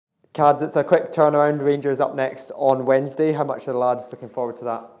Cads, it's a quick turnaround. Rangers up next on Wednesday. How much are the lads looking forward to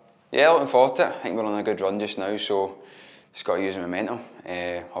that? Yeah, looking forward to it. I think we're on a good run just now, so just got to use the momentum.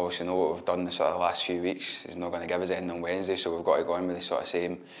 Obviously know what we've done the sort of last few weeks is not going to give us anything on Wednesday, so we've got to go in with the sort of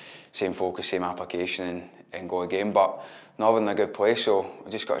same focus, same application and go again. But now we're in a good place, so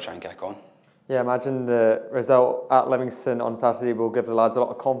we've just got to try and kick on. Yeah, imagine the result at Livingston on Saturday will give the lads a lot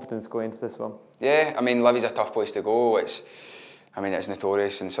of confidence going into this one. Yeah, I mean, Livy's a tough place to go. It's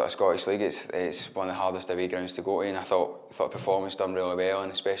notorious in sort of Scottish League. It's one of the hardest away grounds to go to, and I thought the performance done really well,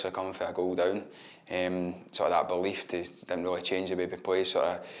 and especially coming for a goal down. Sort of that belief didn't really change the way we played. Sort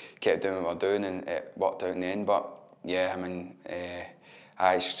of kept doing what we're doing, and it worked out in the end. But yeah, I mean,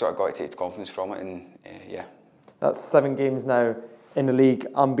 I sort of got to take the confidence from it, and yeah. That's 7 games now in the league,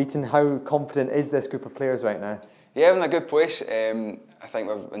 unbeaten. How confident is this group of players right now? Yeah, we're in a good place. I think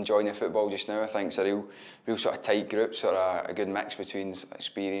we're enjoying the football just now. I think it's a real sort of tight group, sort of a good mix between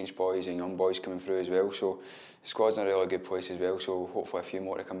experienced boys and young boys coming through as well. So the squad's in a really good place as well. So hopefully a few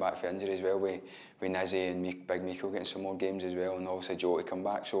more to come back for injury as well. With Nizzy and Big Miko getting some more games as well, and obviously Joe to come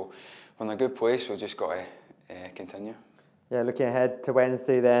back. So we're in a good place. We've just got to continue. Yeah, looking ahead to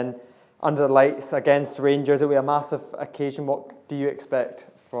Wednesday then, under the lights against Rangers, it'll be a massive occasion. What do you expect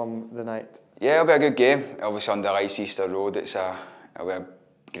from the night? Yeah, it'll be a good game. Obviously under lights, Easter Road, it'll be a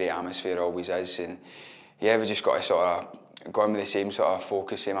great atmosphere, always is. And yeah, we've just got to sort of go in with the same sort of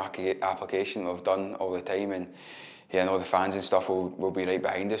focus, same application we've done all the time. And yeah, I know the fans and stuff will be right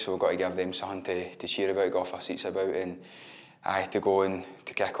behind us, so we've got to give them something to cheer about, go off our seats about, and to go and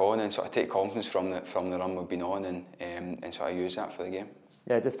to kick on and sort of take confidence from the run we've been on, and sort of use that for the game.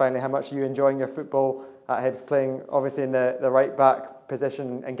 Yeah, just finally, how much are you enjoying your football at Hibs, playing obviously in the right back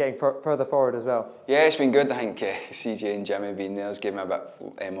position and getting further forward as well? Yeah, it's been good. I think CJ and Jimmy being there has given me a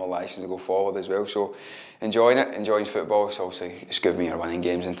bit more license to go forward as well. So enjoying it, enjoying football. It's obviously it's good when you're winning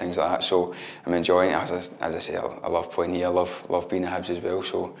games and things like that. So I'm enjoying it. As I say, I love playing here. I love being at Hibs as well.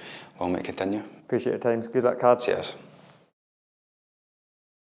 So long may it continue. Appreciate your time. Good luck, Cad. Cheers.